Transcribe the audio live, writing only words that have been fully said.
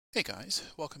Hey guys,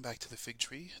 welcome back to the Fig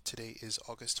Tree. Today is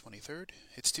August 23rd.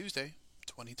 It's Tuesday,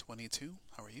 2022.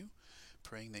 How are you?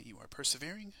 Praying that you are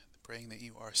persevering, praying that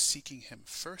you are seeking Him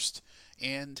first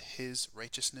and His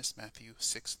righteousness, Matthew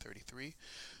 6:33.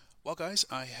 Well, guys,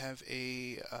 I've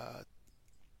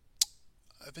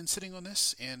been sitting on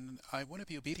this and I want to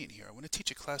be obedient here. I want to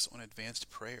teach a class on advanced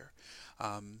prayer.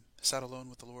 Sat alone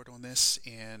with the Lord on this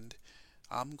and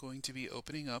I'm going to be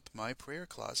opening up my prayer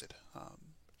closet.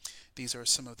 These are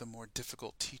some of the more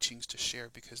difficult teachings to share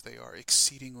because they are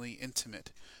exceedingly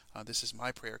intimate. This is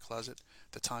my prayer closet,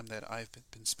 the time that I've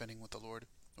been spending with the Lord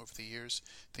over the years,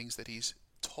 things that He's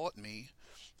taught me.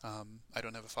 I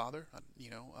don't have a father,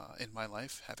 in my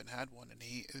life, haven't had one, and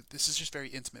this is just very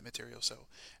intimate material. So,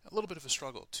 a little bit of a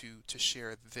struggle to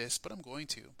share this, but I'm going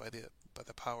to by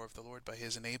the power of the Lord, by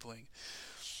His enabling,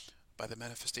 by the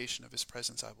manifestation of His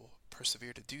presence, I will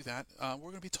persevere to do that. We're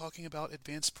going to be talking about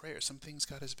advanced prayer, some things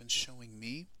God has been showing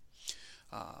me,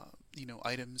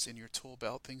 items in your tool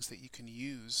belt, things that you can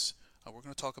use. We're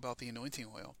going to talk about the anointing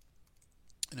oil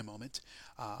in a moment.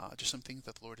 Just some things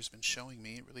that the Lord has been showing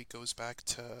me. It really goes back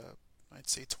to, I'd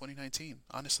say, 2019,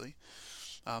 honestly.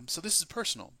 So this is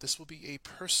personal. This will be a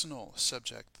personal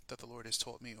subject that the Lord has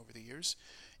taught me over the years.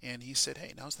 And He said,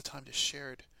 hey, now's the time to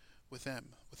share it with them,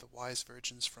 with the wise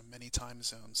virgins from many time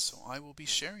zones. So I will be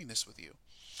sharing this with you.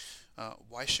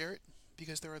 Why share it?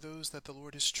 Because there are those that the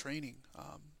Lord is training.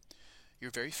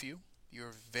 You're very few.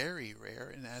 You're very rare,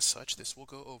 and as such, this will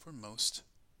go over most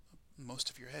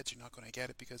of your heads. You're not going to get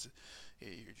it because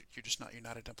you're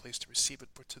not in a place to receive it.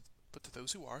 But to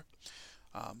those who are,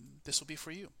 this will be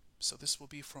for you. So this will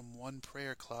be from one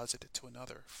prayer closet to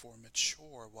another for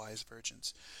mature wise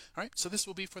virgins. All right. So this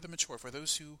will be for the mature, for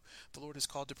those who the Lord has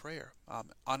called to prayer.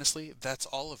 Honestly, that's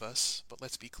all of us. But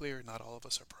let's be clear: not all of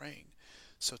us are praying.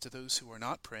 So to those who are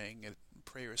not praying, and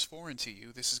prayer is foreign to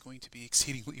you, this is going to be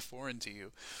exceedingly foreign to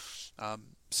you.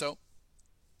 So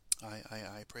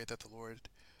I pray that the Lord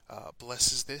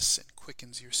blesses this and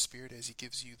quickens your spirit as He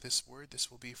gives you this word.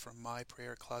 This will be from my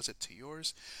prayer closet to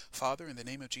yours. Father, in the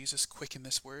name of Jesus, quicken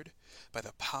this word by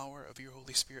the power of your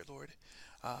Holy Spirit, Lord.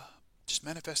 Uh, just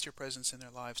manifest your presence in their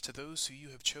lives. To those who you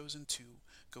have chosen to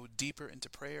go deeper into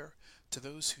prayer, to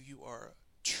those who you are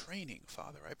training,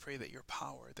 Father, I pray that your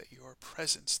power, that your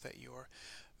presence, that your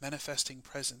manifesting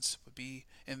presence would be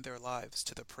in their lives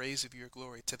to the praise of your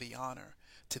glory, to the honor,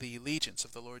 to the allegiance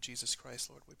of the Lord Jesus Christ,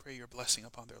 Lord. We pray your blessing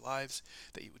upon their lives,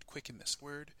 that you would quicken this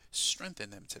word,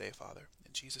 strengthen them today, Father.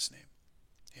 In Jesus' name,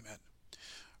 amen.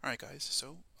 All right, guys,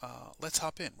 so let's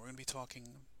hop in. We're going to be talking,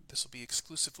 this will be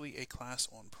exclusively a class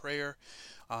on prayer,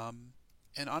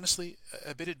 and honestly,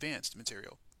 a bit advanced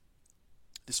material.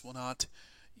 This will not,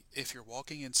 if you're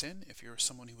walking in sin, if you're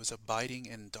someone who is abiding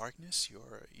in darkness,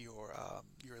 your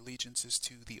allegiance is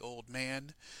to the old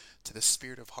man, to the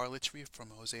spirit of harlotry from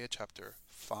Hosea chapter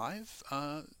 5.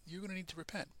 You're going to need to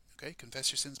repent. Okay,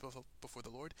 confess your sins before the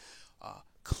Lord.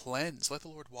 Cleanse. Let the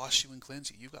Lord wash you and cleanse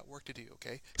you. You've got work to do.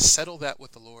 Okay, settle that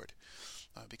with the Lord.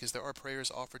 Because there are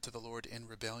prayers offered to the Lord in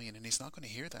rebellion, and He's not going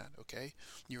to hear that, okay?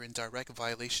 You're in direct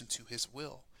violation to His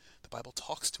will. The Bible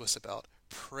talks to us about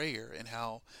prayer and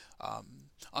how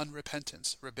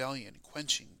unrepentance, rebellion,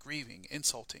 quenching, grieving,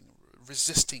 insulting,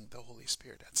 resisting the Holy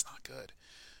Spirit, that's not good.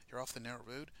 You're off the narrow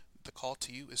road. The call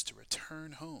to you is to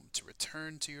return home, to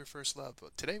return to your first love.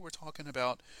 But today we're talking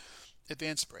about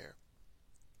advanced prayer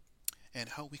and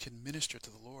how we can minister to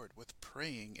the Lord with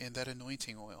praying in that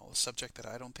anointing oil, a subject that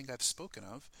I don't think I've spoken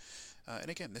of. And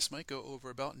again, this might go over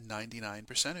about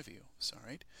 99% of you. So, all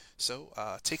right. So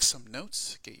take some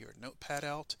notes, get your notepad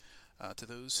out. To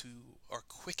those who are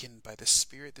quickened by the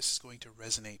Spirit, this is going to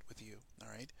resonate with you.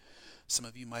 All right. Some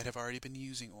of you might have already been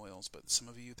using oils, but some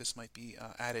of you, this might be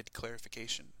added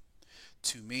clarification.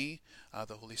 To me,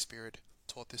 the Holy Spirit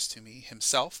taught this to me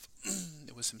Himself.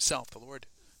 It was Himself, the Lord,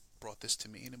 brought this to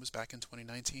me, and it was back in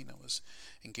 2019. I was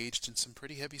engaged in some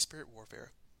pretty heavy spirit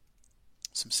warfare,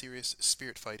 some serious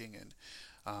spirit fighting, and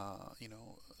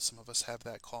some of us have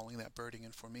that calling, that burden.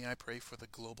 And for me, I pray for the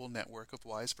global network of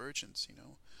wise virgins.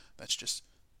 That's just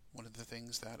one of the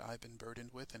things that I've been burdened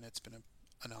with, and it's been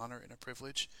an honor and a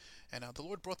privilege. And the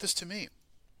Lord brought this to me.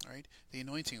 All right, the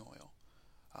anointing oil.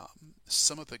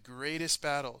 Some of the greatest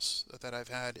battles that I've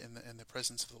had in the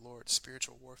presence of the Lord,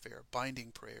 spiritual warfare,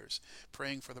 binding prayers,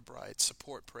 praying for the bride,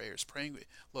 support prayers, praying.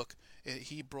 Look,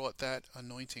 He brought that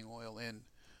anointing oil in,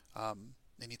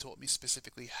 and He taught me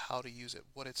specifically how to use it,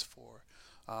 what it's for.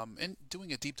 And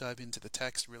doing a deep dive into the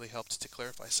text really helped to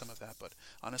clarify some of that. But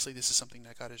honestly, this is something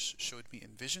that God has showed me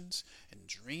in visions and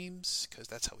dreams, because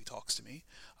that's how He talks to me,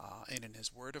 and in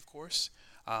His Word, of course.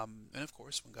 And of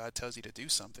course, when God tells you to do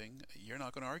something, you're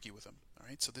not going to argue with Him. All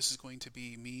right. So this is going to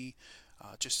be me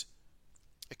just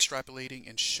extrapolating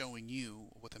and showing you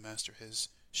what the Master has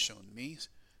shown me.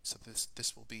 So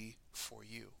this will be for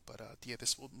you. But yeah,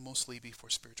 this will mostly be for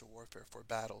spiritual warfare, for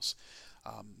battles,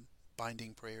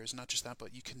 binding prayers. Not just that,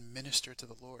 but you can minister to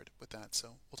the Lord with that.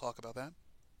 So we'll talk about that.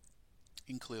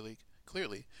 And clearly,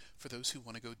 for those who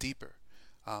want to go deeper,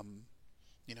 and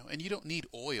you don't need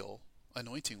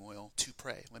anointing oil, to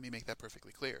pray. Let me make that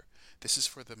perfectly clear. This is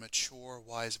for the mature,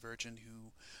 wise virgin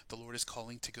who the Lord is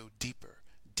calling to go deeper,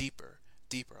 deeper,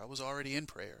 deeper. I was already in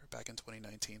prayer back in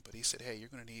 2019, but He said, hey, you're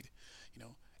going to need,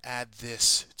 add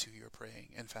this to your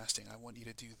praying and fasting. I want you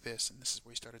to do this. And this is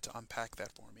where He started to unpack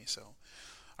that for me. So,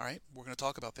 all right, we're going to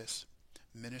talk about this.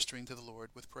 Ministering to the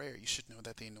Lord with prayer. You should know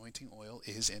that the anointing oil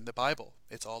is in the Bible.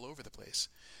 It's all over the place.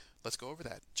 Let's go over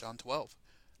that. John 12.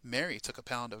 Mary took a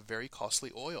pound of very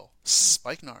costly oil,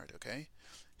 spikenard, okay?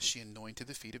 She anointed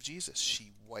the feet of Jesus.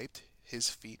 She wiped His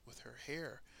feet with her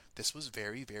hair. This was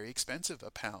very, very expensive,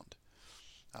 a pound.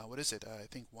 What is it? I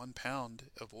think 1 pound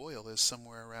of oil is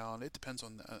somewhere around, it depends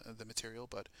on the material,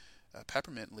 but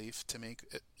peppermint leaf to make,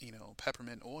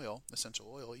 peppermint oil,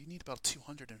 essential oil, you need about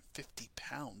 250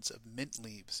 pounds of mint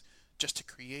leaves just to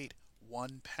create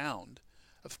 1 pound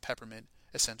of peppermint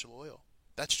essential oil.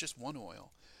 That's just one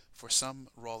oil. For some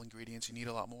raw ingredients, you need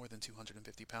a lot more than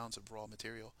 250 pounds of raw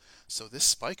material. So this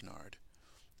spikenard,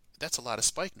 that's a lot of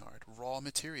spikenard, raw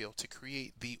material to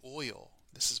create the oil.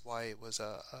 This is why it was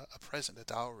a present, a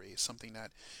dowry, something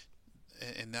that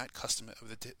in that custom of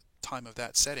the time of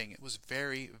that setting, it was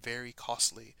very, very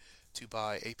costly to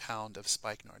buy a pound of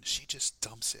spikenard. She just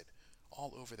dumps it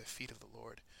all over the feet of the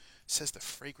Lord. It says the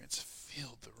fragrance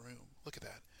filled the room. Look at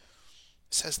that.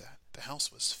 It says that. The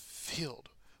house was filled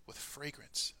with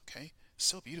fragrance. Okay?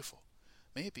 So beautiful.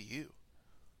 May it be you.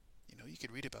 You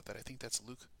could read about that. I think that's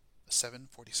Luke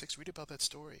 7:46. Read about that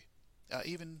story.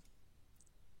 Even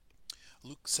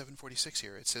Luke 7:46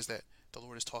 here, it says that the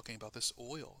Lord is talking about this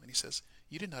oil, and He says,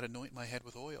 you did not anoint my head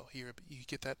with oil. Here, you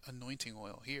get that anointing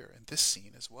oil here in this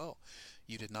scene as well.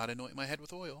 You did not anoint my head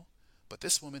with oil, but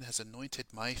this woman has anointed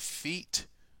my feet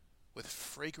with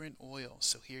fragrant oil.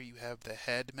 So here you have the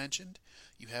head mentioned,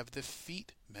 you have the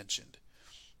feet mentioned.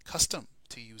 Custom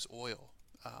to use oil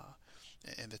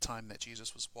in the time that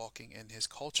Jesus was walking in His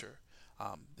culture.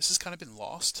 This has kind of been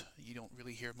lost. You don't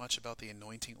really hear much about the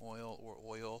anointing oil or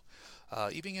oil,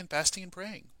 even in fasting and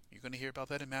praying. You're going to hear about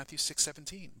that in Matthew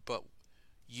 6:17. But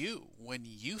when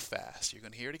you fast, you're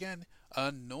going to hear it again,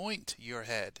 anoint your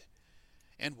head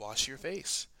and wash your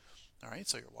face. All right,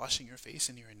 so you're washing your face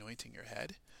and you're anointing your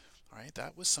head. All right,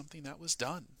 that was something that was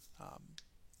done.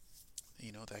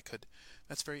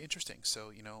 That's very interesting.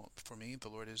 So, for me, the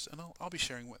Lord is, and I'll be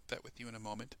sharing that with you in a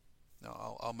moment.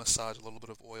 Now, I'll massage a little bit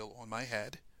of oil on my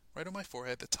head, right on my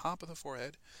forehead, the top of the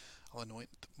forehead. I'll anoint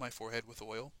my forehead with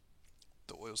oil,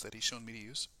 the oils that He's shown me to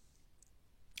use.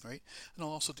 Right? And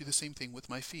I'll also do the same thing with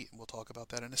my feet, and we'll talk about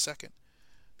that in a second.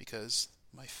 Because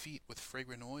my feet with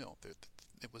fragrant oil,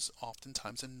 it was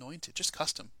oftentimes anointed, just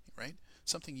custom, right?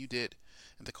 Something you did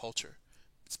in the culture.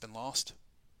 It's been lost,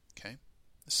 okay?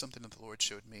 This is something that the Lord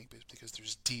showed me because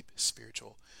there's deep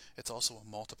spiritual. It's also a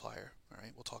multiplier, all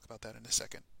right? We'll talk about that in a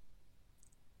second.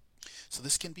 So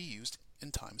this can be used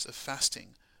in times of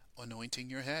fasting, anointing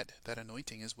your head. That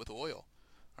anointing is with oil.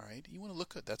 All right, you want to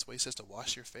look good. That's why He says to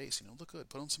wash your face. Look good.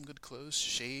 Put on some good clothes.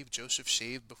 Shave. Joseph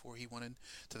shaved before he went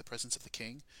into the presence of the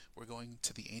king. We're going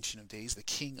to the Ancient of Days, the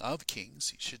King of Kings.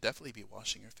 You should definitely be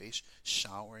washing your face,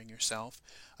 showering yourself,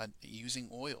 using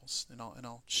oils. And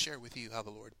I'll share with you how the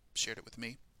Lord shared it with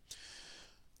me.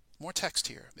 More text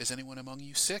here. Is anyone among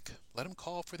you sick? Let him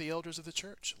call for the elders of the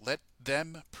church. Let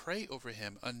them pray over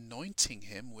him, anointing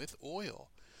him with oil.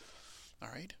 All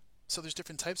right. So there's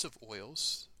different types of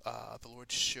oils. The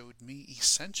Lord showed me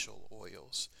essential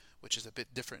oils, which is a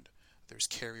bit different. There's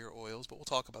carrier oils, but we'll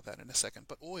talk about that in a second.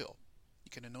 But oil, you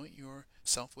can anoint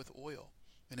yourself with oil,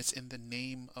 and it's in the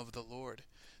name of the Lord.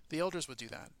 The elders would do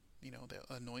that.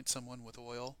 They'll anoint someone with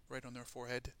oil right on their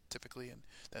forehead, typically, and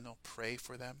then they'll pray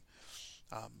for them.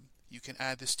 You can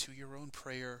add this to your own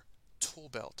prayer tool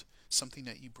belt, something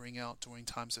that you bring out during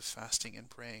times of fasting and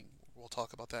praying. We'll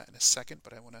talk about that in a second,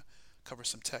 but I want to cover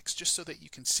some text just so that you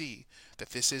can see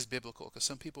that this is biblical, because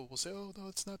some people will say, oh, no,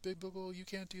 it's not biblical, you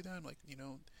can't do that. I'm like, you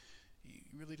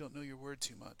really don't know your word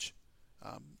too much.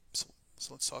 So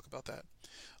let's talk about that.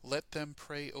 Let them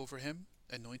pray over him,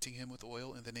 anointing him with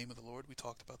oil in the name of the Lord. We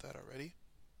talked about that already.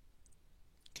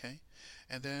 Okay?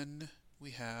 And then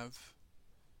we have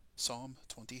Psalm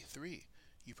 23.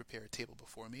 You prepare a table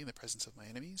before me in the presence of my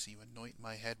enemies. You anoint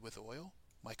my head with oil.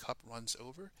 My cup runs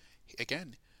over.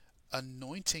 Again,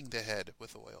 anointing the head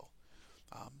with oil.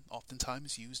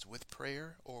 Oftentimes used with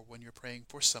prayer or when you're praying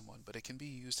for someone, but it can be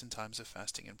used in times of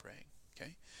fasting and praying.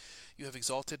 Okay? You have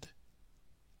exalted,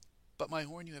 but my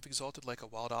horn you have exalted like a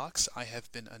wild ox. I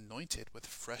have been anointed with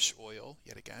fresh oil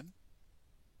yet again.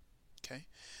 Okay?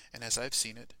 And as I've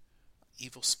seen it,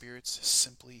 evil spirits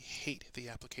simply hate the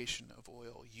application of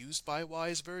oil used by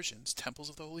wise virgins, temples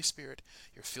of the Holy Spirit.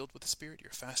 You're filled with the Spirit,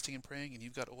 you're fasting and praying, and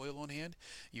you've got oil on hand.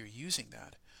 You're using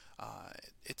that.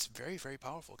 It's very, very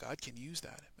powerful. God can use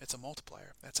that. It's a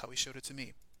multiplier. That's how He showed it to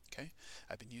me. Okay,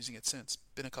 I've been using it since.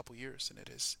 Been a couple years, and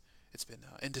it's been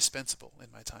indispensable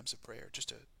in my times of prayer.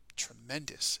 Just a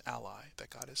tremendous ally that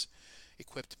God has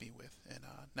equipped me with, and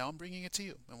now I'm bringing it to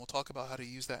you. And we'll talk about how to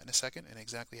use that in a second, and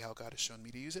exactly how God has shown me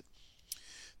to use it.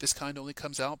 This kind only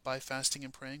comes out by fasting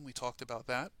and praying. We talked about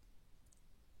that.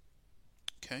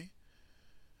 Okay?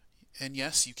 And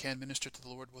yes, you can minister to the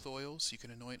Lord with oils. You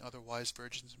can anoint other wise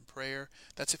virgins in prayer.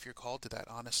 That's if you're called to that,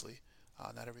 honestly.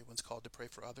 Not everyone's called to pray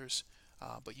for others.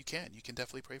 But you can. You can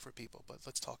definitely pray for people. But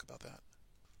let's talk about that.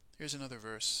 Here's another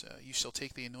verse. You shall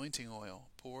take the anointing oil,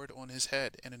 pour it on his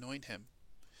head, and anoint him.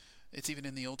 It's even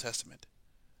in the Old Testament.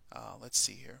 Let's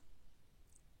see here.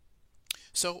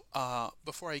 So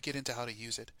before I get into how to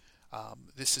use it,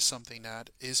 this is something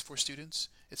that is for students.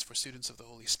 It's for students of the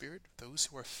Holy Spirit, those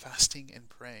who are fasting and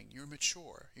praying. You're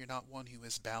mature. You're not one who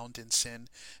is bound in sin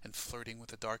and flirting with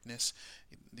the darkness.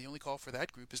 The only call for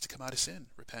that group is to come out of sin,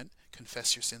 repent,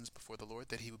 confess your sins before the Lord,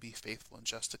 that He will be faithful and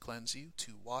just to cleanse you,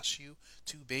 to wash you,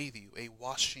 to bathe you. A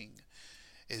washing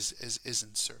is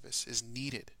in service, is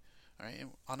needed. All right?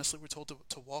 And honestly, we're told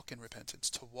to walk in repentance,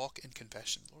 to walk in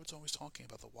confession. The Lord's always talking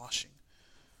about the washing.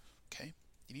 Okay?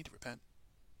 You need to repent.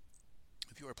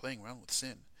 If you are playing around with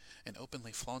sin and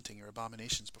openly flaunting your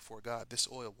abominations before God, this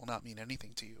oil will not mean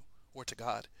anything to you or to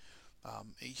God.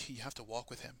 You have to walk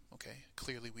with Him, okay?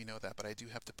 Clearly we know that, but I do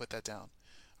have to put that down.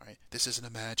 All right? This isn't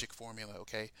a magic formula,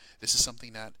 okay? This is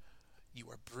something that you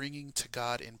are bringing to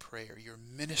God in prayer. You're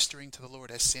ministering to the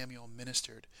Lord as Samuel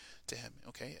ministered to Him,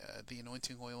 okay? The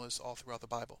anointing oil is all throughout the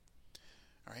Bible,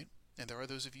 all right? And there are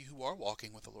those of you who are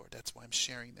walking with the Lord. That's why I'm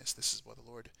sharing this. This is what the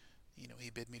Lord, He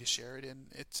bid me to share it, and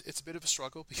it's a bit of a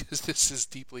struggle because this is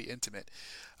deeply intimate.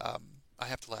 I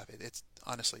have to laugh. It's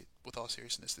honestly, with all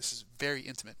seriousness, this is very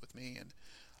intimate with me, and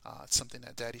it's something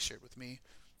that Daddy shared with me.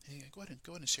 Hey, go ahead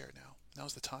and share it now.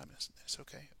 Now's the time. It's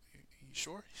okay. You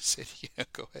sure? He said, yeah,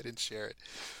 go ahead and share it.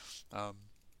 Um,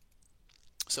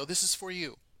 so this is for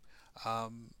you.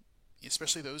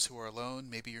 Especially those who are alone.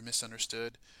 Maybe you're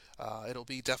misunderstood. It'll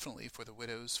be definitely for the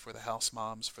widows, for the house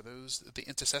moms, for those, the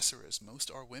intercessors. Most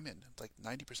are women, like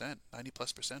 90%,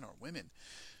 90+% are women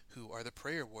who are the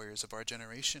prayer warriors of our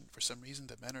generation. For some reason,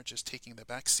 the men are just taking the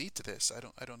back seat to this.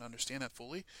 I don't understand that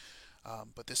fully.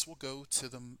 But this will go to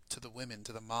the women,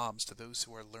 to the moms, to those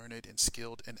who are learned and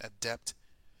skilled and adept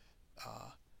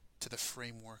to the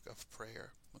framework of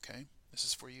prayer. Okay, this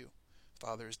is for you.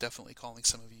 Father is definitely calling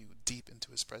some of you deep into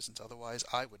His presence. Otherwise,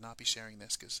 I would not be sharing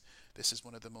this, because this is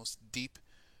one of the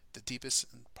the deepest,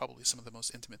 and probably some of the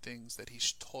most intimate things that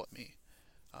He's taught me.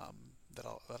 That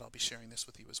I'll be sharing this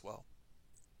with you as well.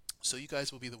 So you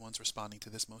guys will be the ones responding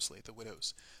to this mostly: the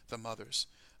widows, the mothers,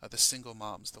 the single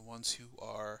moms, the ones who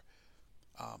are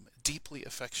deeply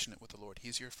affectionate with the Lord.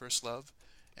 He's your first love,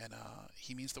 and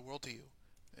He means the world to you.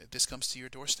 This comes to your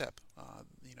doorstep.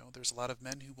 There's a lot of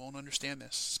men who won't understand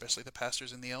this, especially the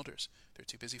pastors and the elders. They're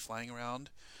too busy flying around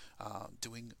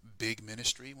doing big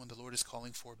ministry when the Lord is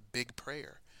calling for big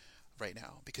prayer right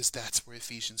now, because that's where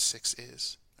Ephesians 6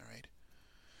 is. All right.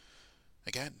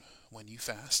 Again, when you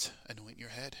fast, anoint your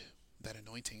head. That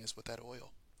anointing is with that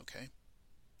oil. Okay.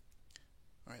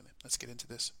 All right. Let's get into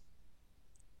this.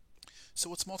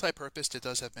 So it's multi-purposed. It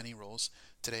does have many roles.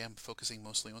 Today I'm focusing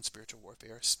mostly on spiritual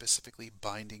warfare, specifically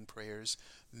binding prayers,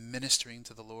 ministering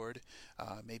to the Lord.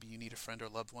 Maybe you need a friend or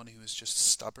loved one who is just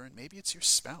stubborn. Maybe it's your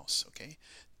spouse, okay?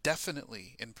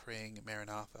 Definitely in praying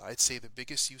Maranatha. I'd say the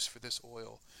biggest use for this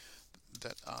oil,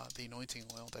 that the anointing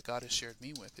oil that God has shared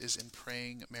me with, is in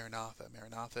praying Maranatha.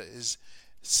 Maranatha is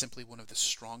simply one of the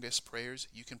strongest prayers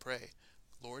you can pray.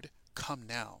 Lord, come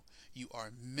now. You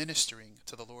are ministering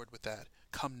to the Lord with that.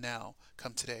 Come now.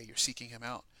 Come today. You're seeking Him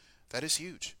out. That is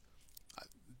huge.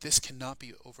 This cannot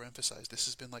be overemphasized. This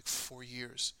has been like 4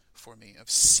 years for me of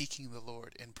seeking the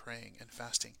Lord and praying and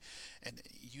fasting and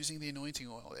using the anointing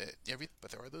oil.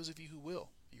 But there are those of you who will.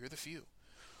 You're the few.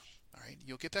 All right.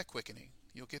 You'll get that quickening.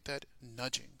 You'll get that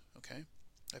nudging. Okay.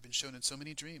 I've been shown in so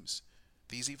many dreams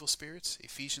these evil spirits,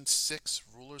 Ephesians 6,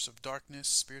 rulers of darkness,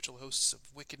 spiritual hosts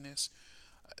of wickedness,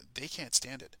 they can't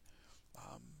stand it.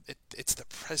 It's the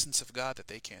presence of God that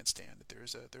they can't stand.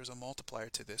 There's a multiplier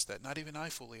to this that not even I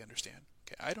fully understand.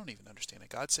 Okay, I don't even understand it.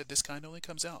 God said this kind only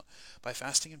comes out by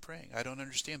fasting and praying. I don't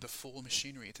understand the full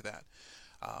machinery to that.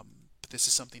 But this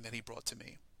is something that He brought to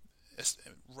me.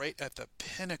 Right at the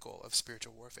pinnacle of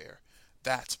spiritual warfare,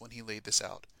 that's when He laid this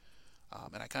out.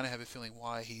 And I kind of have a feeling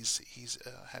why He's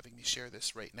having me share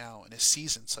this right now in a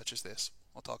season such as this.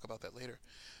 I'll talk about that later.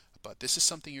 But this is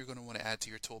something you're going to want to add to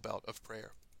your tool belt of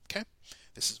prayer. Okay?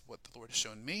 This is what the Lord has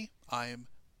shown me. I am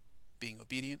being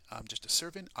obedient. I'm just a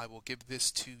servant. I will give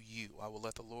this to you. I will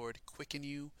let the Lord quicken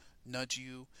you, nudge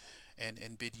you,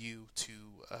 and bid you to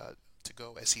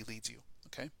go as He leads you.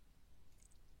 Okay?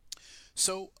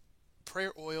 So,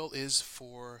 prayer oil is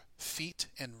for feet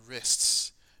and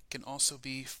wrists. It can also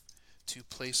be to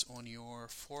place on your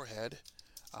forehead.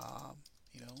 Um,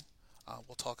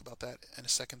 we'll talk about that in a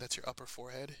second. That's your upper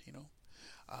forehead.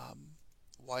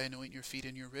 Why anoint your feet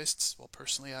and your wrists? Well,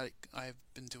 personally, I've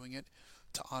been doing it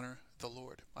to honor the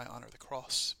Lord. I honor the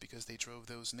cross because they drove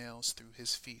those nails through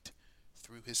His feet,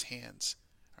 through His hands.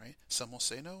 All right. Some will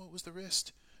say, no, it was the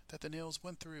wrist that the nails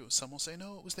went through. Some will say,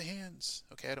 no, it was the hands.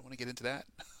 Okay, I don't want to get into that.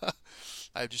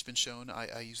 I've just been shown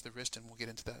I use the wrist, and we'll get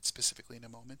into that specifically in a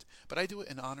moment. But I do it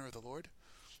in honor of the Lord.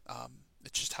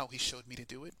 It's just how He showed me to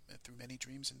do it through many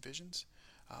dreams and visions.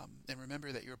 And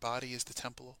remember that your body is the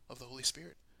temple of the Holy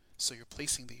Spirit. So you're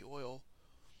placing the oil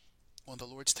on the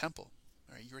Lord's temple.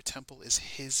 All right? Your temple is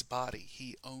His body.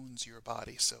 He owns your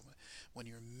body. So when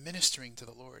you're ministering to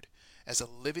the Lord as a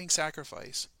living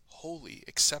sacrifice, holy,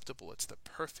 acceptable, it's the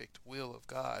perfect will of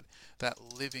God, that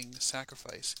living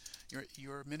sacrifice,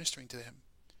 you're ministering to Him.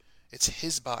 It's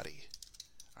His body.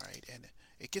 All right, and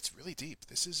it gets really deep.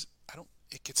 This is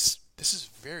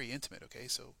very intimate. Okay,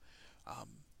 so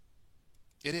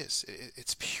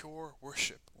it's pure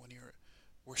worship when you're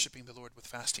worshiping the Lord with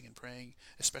fasting and praying,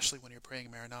 especially when you're praying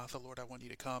Maranatha, Lord, I want you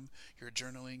to come. You're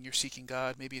journaling, you're seeking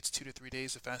God. Maybe it's 2 to 3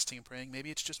 days of fasting and praying.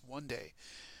 Maybe it's just one day.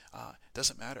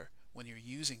 Doesn't matter. When you're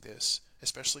using this,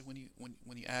 especially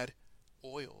when you add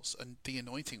oils and the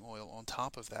anointing oil on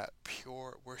top of that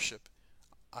pure worship,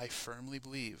 I firmly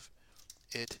believe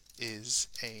it's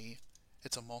a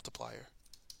multiplier.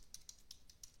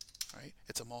 Right?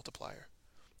 It's a multiplier.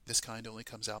 This kind only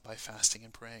comes out by fasting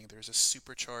and praying. There's a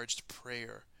supercharged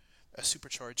prayer, a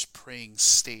supercharged praying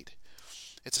state.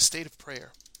 It's a state of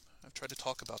prayer. I've tried to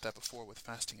talk about that before with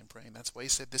fasting and praying. That's why He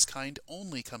said this kind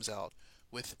only comes out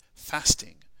with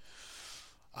fasting.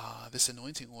 This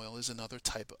anointing oil is another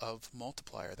type of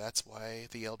multiplier. That's why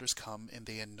the elders come and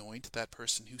they anoint that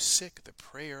person who's sick. The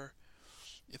prayer,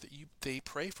 they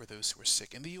pray for those who are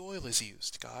sick, and the oil is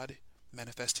used. God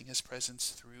manifesting His presence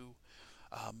through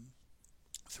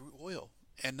oil.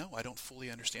 And no, I don't fully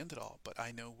understand it all, but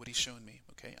I know what He's shown me.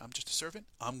 Okay, I'm just a servant.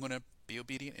 I'm going to be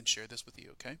obedient and share this with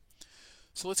you. Okay,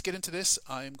 so let's get into this.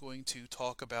 I'm going to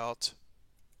talk about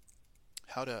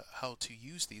how to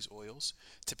use these oils,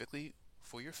 typically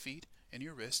for your feet and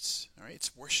your wrists. All right,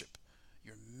 it's worship.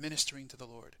 You're ministering to the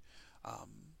Lord.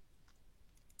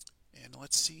 And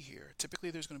let's see here.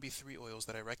 Typically, there's going to be 3 oils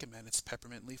that I recommend. It's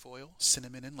peppermint leaf oil,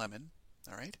 cinnamon, and lemon.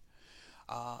 All right,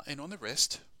 and on the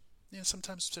wrist.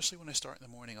 Sometimes, especially when I start in the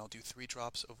morning, I'll do 3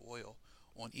 drops of oil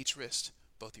on each wrist,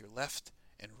 both your left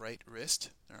and right wrist.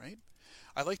 All right.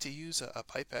 I like to use a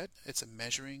pipette. It's a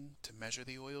measuring to measure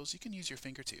the oils. You can use your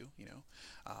finger too,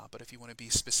 but if you want to be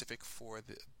specific for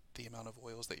the amount of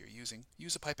oils that you're using,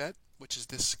 use a pipette, which is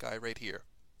this guy right here.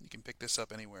 You can pick this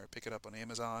up anywhere. Pick it up on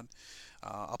Amazon.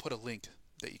 I'll put a link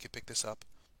that you can pick this up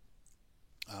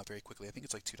very quickly. I think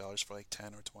it's like $2 for like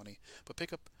 10 or 20. But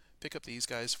pick up these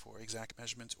guys for exact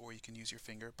measurements, or you can use your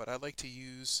finger. But I like to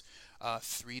use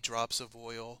 3 drops of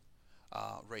oil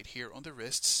right here on the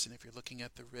wrists. And if you're looking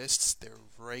at the wrists, they're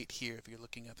right here. If you're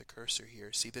looking at the cursor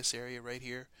here, see this area right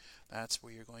here? That's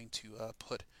where you're going to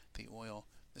put the oil.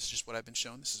 This is just what I've been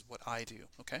shown. This is what I do.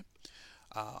 Okay,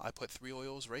 I put 3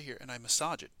 oils right here, and I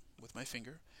massage it with my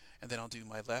finger, and then I'll do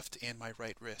my left and my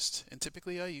right wrist. And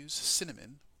typically I use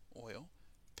cinnamon oil,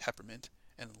 peppermint,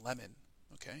 and lemon.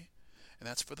 Okay, and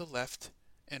that's for the left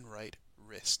and right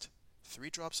wrist. 3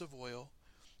 drops of oil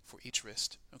for each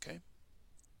wrist. Okay,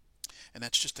 and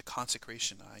that's just a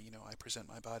consecration. I present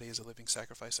my body as a living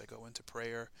sacrifice. I go into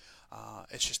prayer.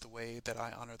 It's just the way that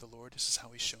I honor the Lord. This is how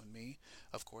He's shown me.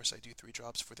 Of course, I do 3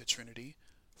 drops for the Trinity,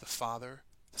 the Father,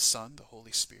 the Son, the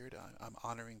Holy Spirit. I'm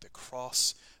honoring the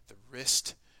cross, the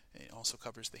wrist. It also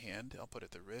covers the hand. I'll put it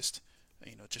at the wrist,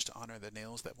 just to honor the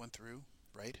nails that went through,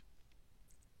 right?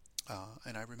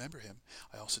 And I remember Him.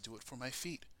 I also do it for my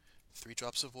feet. 3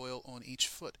 drops of oil on each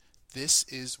foot. This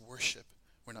is worship.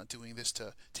 We're not doing this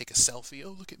to take a selfie.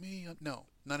 Oh, look at me. No,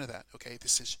 none of that. Okay,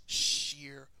 this is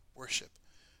sheer worship.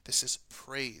 This is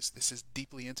praise. This is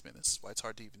deeply intimate. This is why it's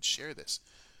hard to even share this.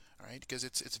 All right, because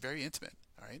it's very intimate.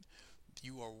 All right,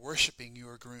 you are worshiping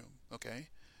your groom. Okay,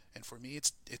 and for me,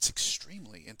 it's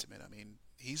extremely intimate. I mean,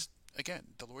 he's again,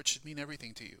 the Lord should mean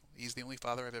everything to you. He's the only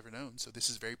father I've ever known, so this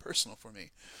is very personal for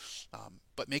me.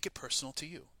 But make it personal to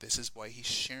you. This is why he's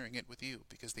sharing it with you,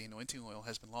 because the anointing oil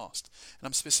has been lost. And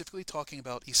I'm specifically talking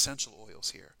about essential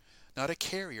oils here, not a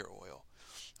carrier oil.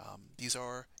 These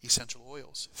are essential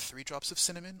oils. 3 drops of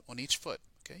cinnamon on each foot.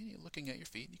 Okay, you're looking at your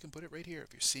feet. You can put it right here.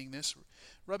 If you're seeing this,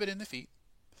 rub it in the feet.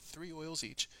 3 oils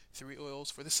each. 3 oils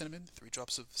for the cinnamon, 3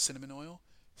 drops of cinnamon oil,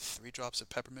 3 drops of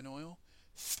peppermint oil,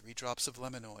 3 drops of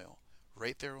lemon oil,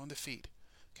 right there on the feet.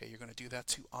 Okay, you're going to do that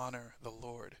to honor the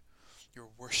Lord. You're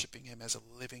worshiping him as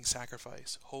a living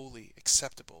sacrifice, holy,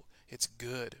 acceptable. It's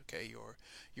good. Okay,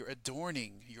 you're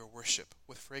adorning your worship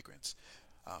with fragrance.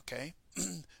 Okay,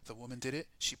 the woman did it.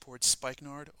 She poured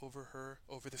spikenard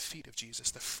over the feet of Jesus.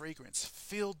 The fragrance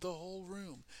filled the whole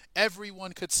room.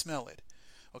 Everyone could smell it.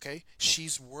 Okay,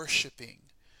 she's worshiping.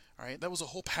 All right, that was a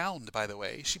whole pound, by the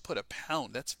way. She put a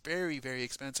pound. That's very, very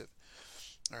expensive.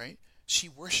 All right, she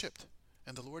worshipped,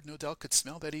 and the Lord no doubt could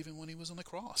smell that even when he was on the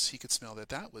cross. He could smell that.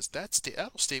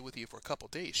 That'll stay with you for a couple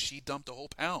days. She dumped a whole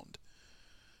pound.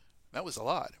 That was a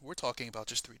lot. We're talking about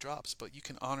just 3 drops, but you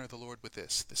can honor the Lord with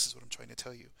this. This is what I'm trying to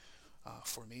tell you.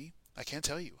 For me, I can't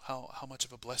tell you how much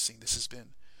of a blessing this has been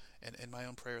in my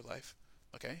own prayer life.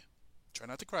 Okay? Try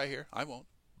not to cry here. I won't.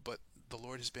 But the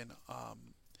Lord has been,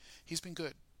 he's been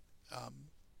good.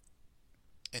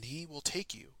 And he will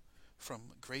take you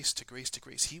from grace to grace to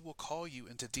grace. He will call you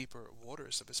into deeper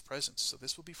waters of his presence. So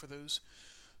this will be for those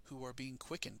who are being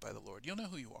quickened by the Lord. You'll know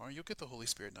who you are. You'll get the Holy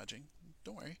Spirit nudging.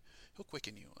 Don't worry. He'll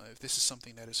quicken you if this is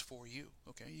something that is for you.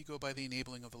 Okay? You go by the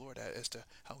enabling of the Lord as to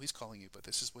how he's calling you. But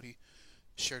this is what he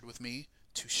shared with me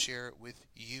to share with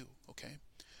you. Okay?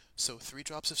 So 3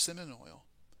 drops of cinnamon oil.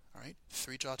 All right?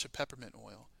 3 drops of peppermint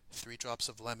oil. 3 drops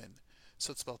of lemon.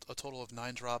 So it's about a total of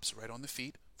 9 drops right on the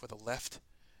feet for the left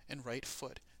and right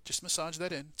foot. Just massage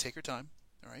that in. Take your time.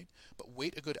 All right, but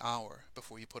wait a good hour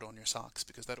before you put on your socks,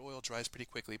 because that oil dries pretty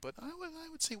quickly. But I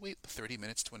would say wait 30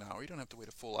 minutes to an hour. You don't have to wait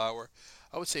a full hour.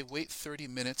 I would say wait 30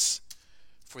 minutes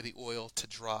for the oil to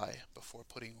dry before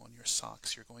putting on your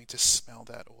socks. You're going to smell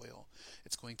that oil.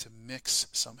 It's going to mix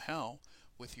somehow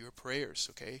with your prayers.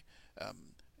 Okay,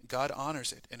 God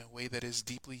honors it in a way that is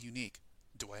deeply unique.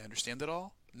 Do I understand it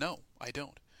all? No, I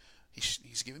don't.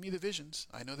 He's given me the visions.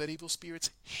 I know that evil spirits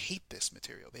hate this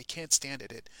material. They can't stand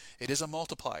it. It is a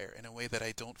multiplier in a way that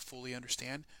I don't fully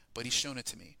understand, but he's shown it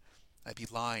to me. I'd be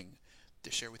lying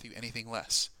to share with you anything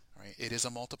less. All right? It is a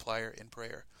multiplier in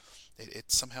prayer.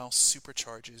 It somehow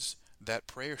supercharges that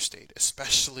prayer state,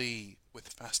 especially with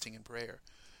fasting and prayer.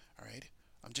 All right?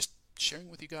 I'm just sharing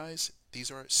with you guys.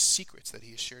 These are secrets that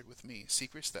he has shared with me.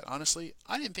 Secrets that, honestly,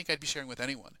 I didn't think I'd be sharing with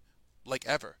anyone, like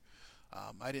ever.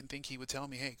 I didn't think he would tell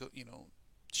me, hey, go,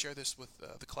 share this with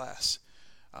the class.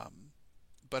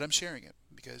 But I'm sharing it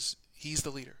because he's the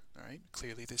leader. All right.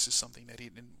 Clearly, this is something that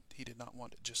he did not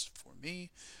want just for me,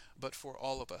 but for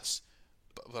all of us.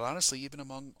 But honestly, even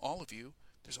among all of you,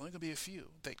 there's only going to be a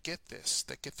few that get this,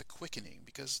 that get the quickening,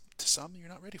 because to some, you're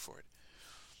not ready for it.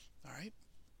 All right.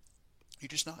 You're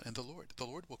just not. And the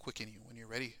Lord will quicken you when you're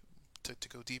ready to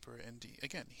go deeper. And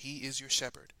again, he is your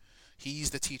shepherd.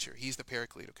 He's the teacher. He's the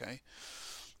paraclete, okay?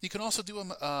 You can also do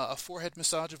a forehead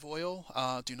massage of oil.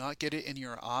 Do not get it in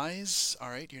your eyes, all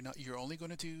right? You're only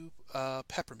going to do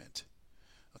peppermint,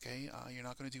 okay? You're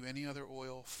not going to do any other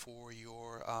oil for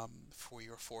your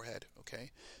forehead, okay?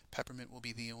 Peppermint will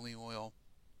be the only oil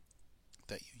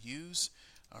that you use,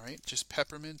 all right? Just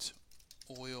peppermint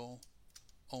oil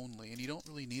only, and you don't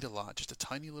really need a lot, just a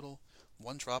tiny little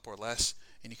 1 drop or less,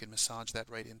 and you can massage that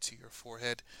right into your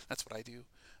forehead. That's what I do.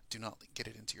 Do not get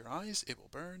it into your eyes. It will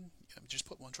burn. Just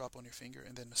put 1 drop on your finger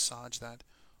and then massage that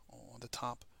on the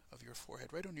top of your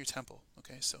forehead, right on your temple.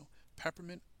 Okay, so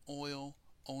peppermint oil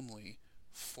only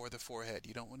for the forehead.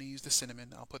 You don't want to use the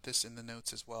cinnamon. I'll put this in the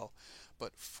notes as well.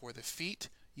 But for the feet,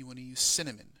 you want to use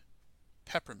cinnamon,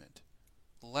 peppermint,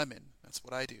 lemon. That's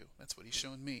what I do. That's what he's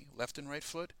shown me. Left and right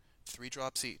foot, 3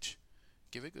 drops each.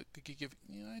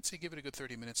 I'd say give it a good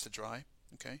 30 minutes to dry.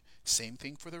 Okay, same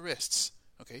thing for the wrists.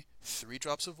 Okay, 3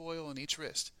 drops of oil on each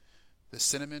wrist. The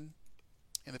cinnamon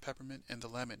and the peppermint and the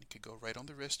lemon could go right on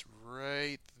the wrist,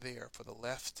 right there for the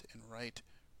left and right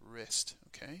wrist.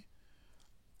 Okay?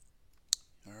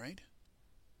 All right.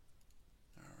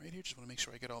 All right, here, just want to make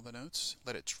sure I get all the notes.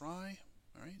 Let it dry.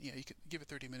 All right, yeah, you can give it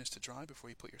 30 minutes to dry before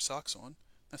you put your socks on.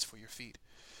 That's for your feet.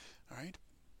 All right.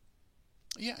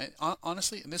 Yeah, and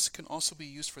honestly, and this can also be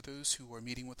used for those who are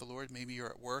meeting with the Lord. Maybe you're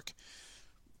at work.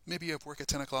 Maybe you have work at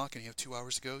 10 o'clock and you have 2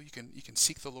 hours to go. You can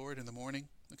seek the Lord in the morning.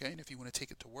 Okay, and if you want to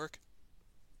take it to work,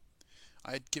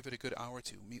 I'd give it a good hour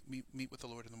to meet with the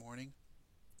Lord in the morning.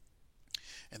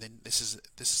 And then this is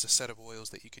a set of oils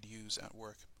that you could use at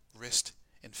work, wrist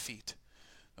and feet.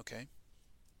 Okay,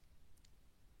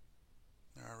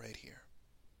 they're all right here.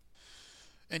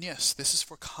 And yes, this is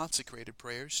for consecrated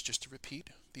prayers, just to repeat.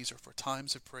 These are for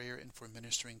times of prayer and for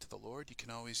ministering to the Lord. You can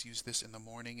always use this in the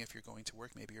morning if you're going to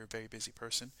work. Maybe you're a very busy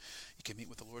person. You can meet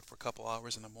with the Lord for a couple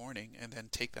hours in the morning and then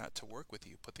take that to work with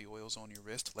you. Put the oils on your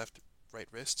wrist, right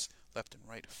wrists, left and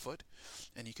right foot,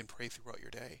 and you can pray throughout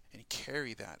your day and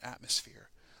carry that atmosphere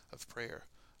of prayer.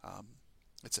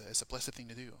 It's a blessed thing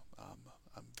to do.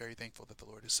 I'm very thankful that the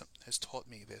Lord has taught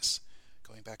me this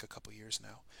going back a couple years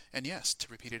now. And yes, to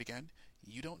repeat it again,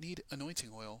 you don't need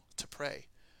anointing oil to pray,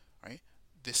 right?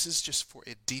 This is just for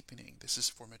a deepening. This is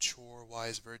for mature,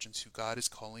 wise virgins who God is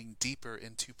calling deeper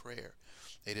into prayer.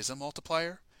 It is a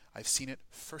multiplier. I've seen it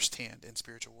firsthand in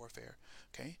spiritual warfare,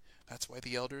 okay? That's why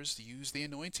the elders use the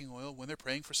anointing oil when they're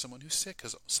praying for someone who's sick,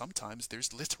 because sometimes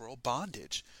there's literal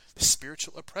bondage, the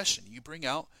spiritual oppression. You bring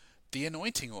out the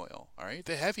anointing oil, all right,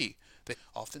 the heavy.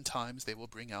 Oftentimes they will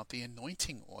bring out the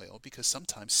anointing oil because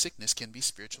sometimes sickness can be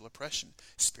spiritual oppression,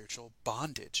 spiritual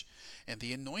bondage. And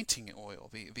the anointing oil,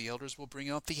 the elders will bring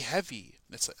out the heavy.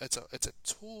 It's a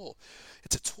tool.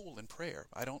 It's a tool in prayer.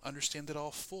 I don't understand it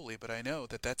all fully, but I know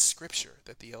that that's scripture,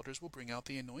 that the elders will bring out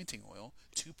the anointing oil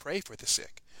to pray for the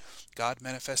sick. God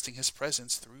manifesting his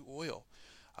presence through oil.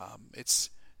 He's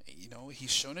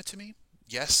shown it to me.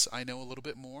 Yes, I know a little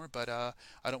bit more, but I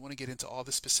don't want to get into all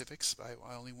the specifics.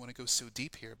 I only want to go so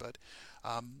deep here. But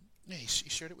yeah, he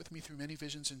shared it with me through many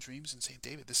visions and dreams and saying,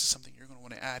 David, this is something you're going to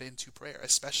want to add into prayer,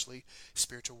 especially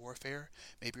spiritual warfare.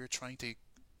 Maybe you're trying to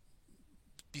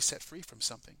be set free from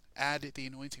something. Add the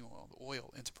anointing oil, the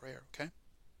oil, into prayer, okay?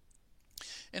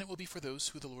 And it will be for those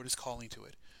who the Lord is calling to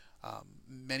it.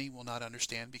 Many will not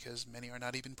understand because many are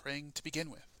not even praying to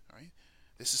begin with, all right?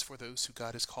 This is for those who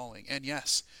God is calling. And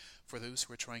yes, for those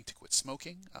who are trying to quit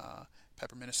smoking,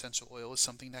 peppermint essential oil is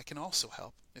something that can also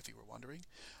help, if you were wondering.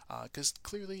 Because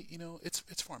clearly, it's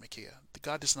pharmakia.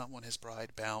 God does not want his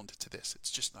bride bound to this.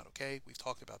 It's just not okay. We've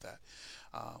talked about that.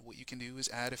 What you can do is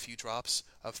add a few drops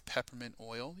of peppermint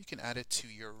oil. You can add it to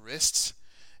your wrists.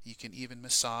 You can even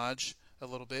massage a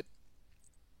little bit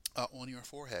on your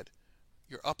forehead.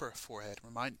 Your upper forehead.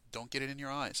 Don't get it in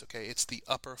your eyes, okay? It's the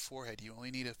upper forehead. You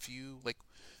only need a few,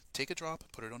 take a drop,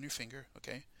 put it on your finger,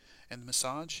 okay? And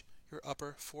massage your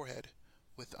upper forehead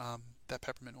with that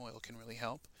peppermint oil can really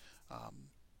help.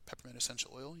 Peppermint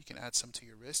essential oil, you can add some to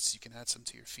your wrists, you can add some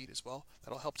to your feet as well.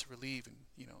 That'll help to relieve and,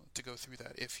 to go through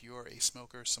that. If you're a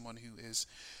smoker, someone who is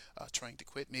trying to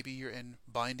quit, maybe you're in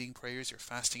binding prayers, you're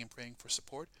fasting and praying for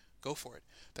support, go for it.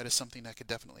 That is something that could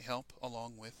definitely help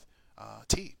along with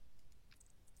tea.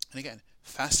 And again,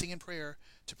 fasting and prayer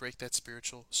to break that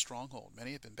spiritual stronghold.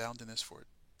 Many have been bound in this for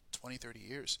 20, 30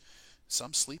 years.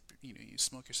 Some sleep, you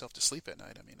smoke yourself to sleep at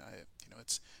night.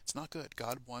 It's not good.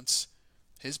 God wants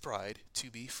his bride to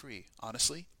be free.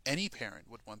 Honestly, any parent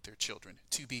would want their children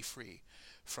to be free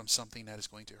from something that is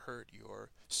going to hurt your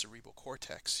cerebral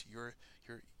cortex, your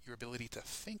ability to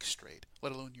think straight,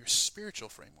 let alone your spiritual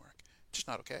framework. Just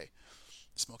not okay.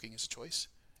 Smoking is a choice,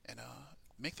 and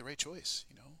make the right choice,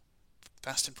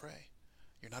 Fast and pray.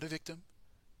 You're not a victim.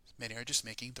 Many are just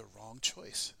making the wrong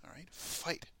choice, all right?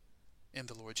 Fight in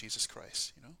the Lord Jesus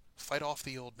Christ, Fight off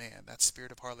the old man, that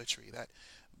spirit of harlotry, that,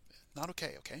 not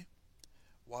okay, okay?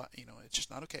 Why, it's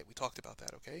just not okay. We talked about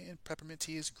that, okay? And peppermint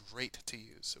tea is great to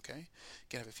use, okay? You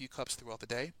can have a few cups throughout the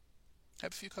day.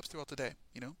 Have a few cups throughout the day,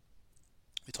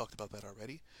 We talked about that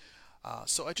already.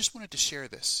 So I just wanted to share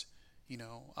this.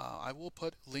 I will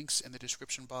put links in the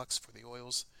description box for the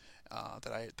oils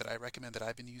that I recommend that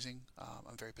I've been using.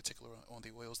 I'm very particular on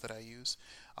the oils that I use.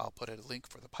 I'll put a link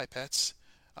for the pipettes,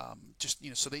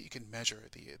 so that you can measure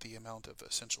the amount of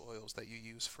essential oils that you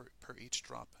use per each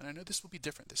drop. And I know this will be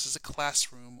different. This is a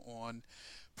classroom on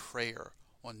prayer,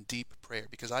 on deep prayer,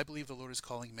 because I believe the Lord is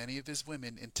calling many of his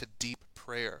women into deep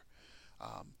prayer.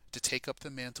 To take up the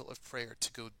mantle of prayer,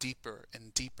 to go deeper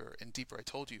and deeper and deeper. I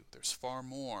told you, there's far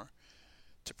more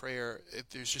to prayer.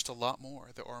 There's just a lot more.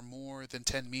 There are more than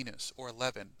 10 minas or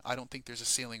 11. I don't think there's a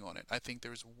ceiling on it. I think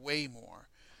there's way more,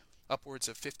 upwards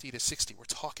of 50 to 60. We're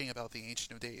talking about the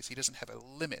Ancient of Days. He doesn't have a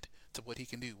limit to what he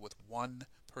can do with one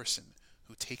person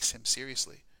who takes him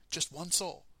seriously. Just one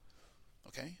soul.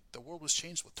 Okay? The world was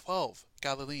changed with 12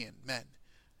 Galilean men.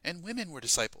 And women were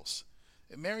disciples.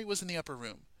 Mary was in the upper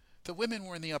room. The women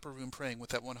were in the upper room praying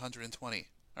with that 120.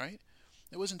 All right?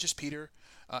 It wasn't just Peter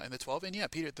and the 12. And yeah,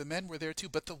 Peter, the men were there too,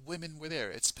 but the women were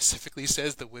there. It specifically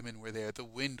says the women were there. The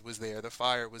wind was there. The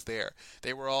fire was there.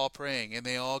 They were all praying, and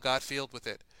they all got filled with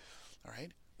it. All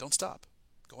right? Don't stop.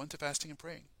 Go into fasting and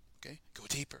praying. Okay? Go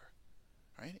deeper.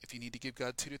 All right? If you need to give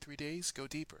God 2 to 3 days, go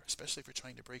deeper. Especially if you're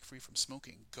trying to break free from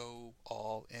smoking. Go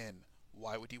all in.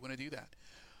 Why would you want to do that?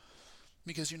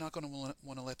 Because you're not going to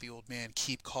want to let the old man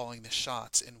keep calling the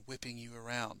shots and whipping you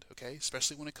around, okay?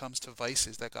 Especially when it comes to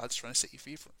vices that God's trying to set you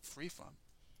free from,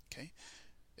 okay?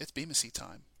 It's Bema Seed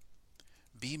time.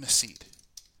 Bema Seed.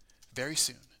 Very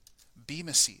soon.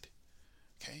 Bema Seed.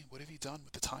 Okay? What have you done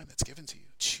with the time that's given to you?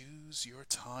 Choose your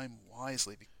time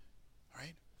wisely. All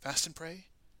right? Fast and pray.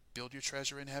 Build your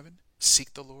treasure in heaven.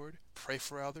 Seek the Lord. Pray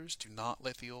for others. Do not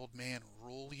let the old man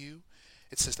rule you.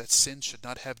 It says that sin should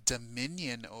not have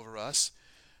dominion over us.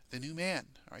 The new man.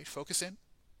 All right? Focus in.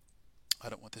 I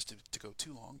don't want this to go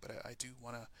too long, but I do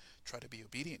want to try to be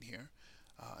obedient here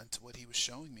and to what he was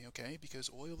showing me, okay?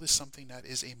 Because oil is something that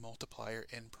is a multiplier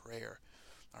in prayer.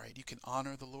 All right? You can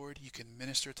honor the Lord. You can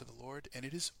minister to the Lord, and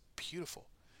it is beautiful.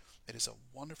 It is a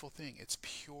wonderful thing. It's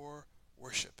pure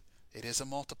worship. It is a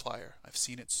multiplier. I've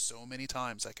seen it so many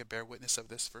times. I could bear witness of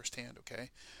this firsthand, okay?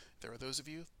 There are those of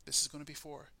you, this is going to be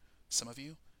for. Some of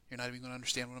you, you're not even going to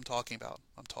understand what I'm talking about.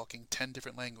 I'm talking 10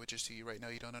 different languages to you right now.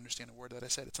 You don't understand a word that I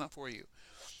said. It's not for you.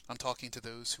 I'm talking to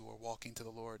those who are walking to the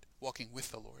Lord, walking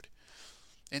with the Lord,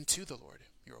 and to the Lord.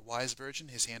 You're a wise virgin.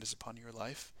 His hand is upon your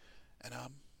life. And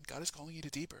God is calling you to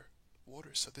deeper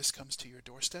waters. So this comes to your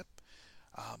doorstep.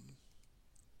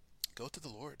 Go to the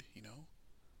Lord, you know.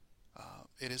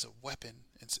 It is a weapon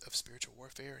of spiritual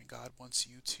warfare, and God wants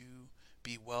you to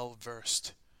be well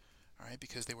versed, all right,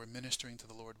 because they were ministering to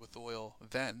the Lord with oil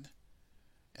then,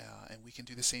 and we can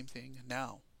do the same thing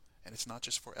now. And it's not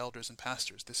just for elders and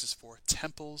pastors. This is for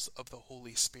temples of the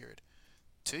Holy Spirit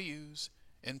to use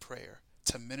in prayer,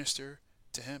 to minister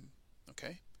to Him,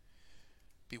 okay?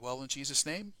 Be well in Jesus'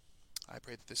 name. I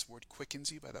pray that this word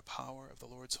quickens you by the power of the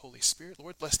Lord's Holy Spirit.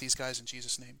 Lord, bless these guys in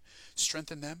Jesus' name.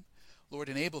 Strengthen them. Lord,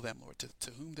 enable them, Lord,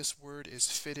 to whom this word is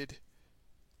fitted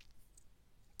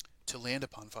to land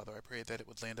upon, Father. I pray that it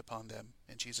would land upon them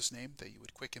in Jesus' name, that you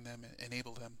would quicken them and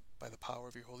enable them by the power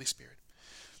of your Holy Spirit.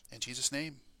 In Jesus'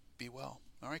 name, be well.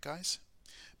 All right, guys?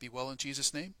 Be well in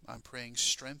Jesus' name. I'm praying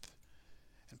strength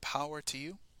and power to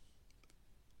you.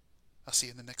 I'll see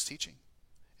you in the next teaching.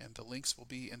 And the links will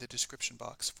be in the description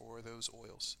box for those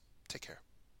oils. Take care.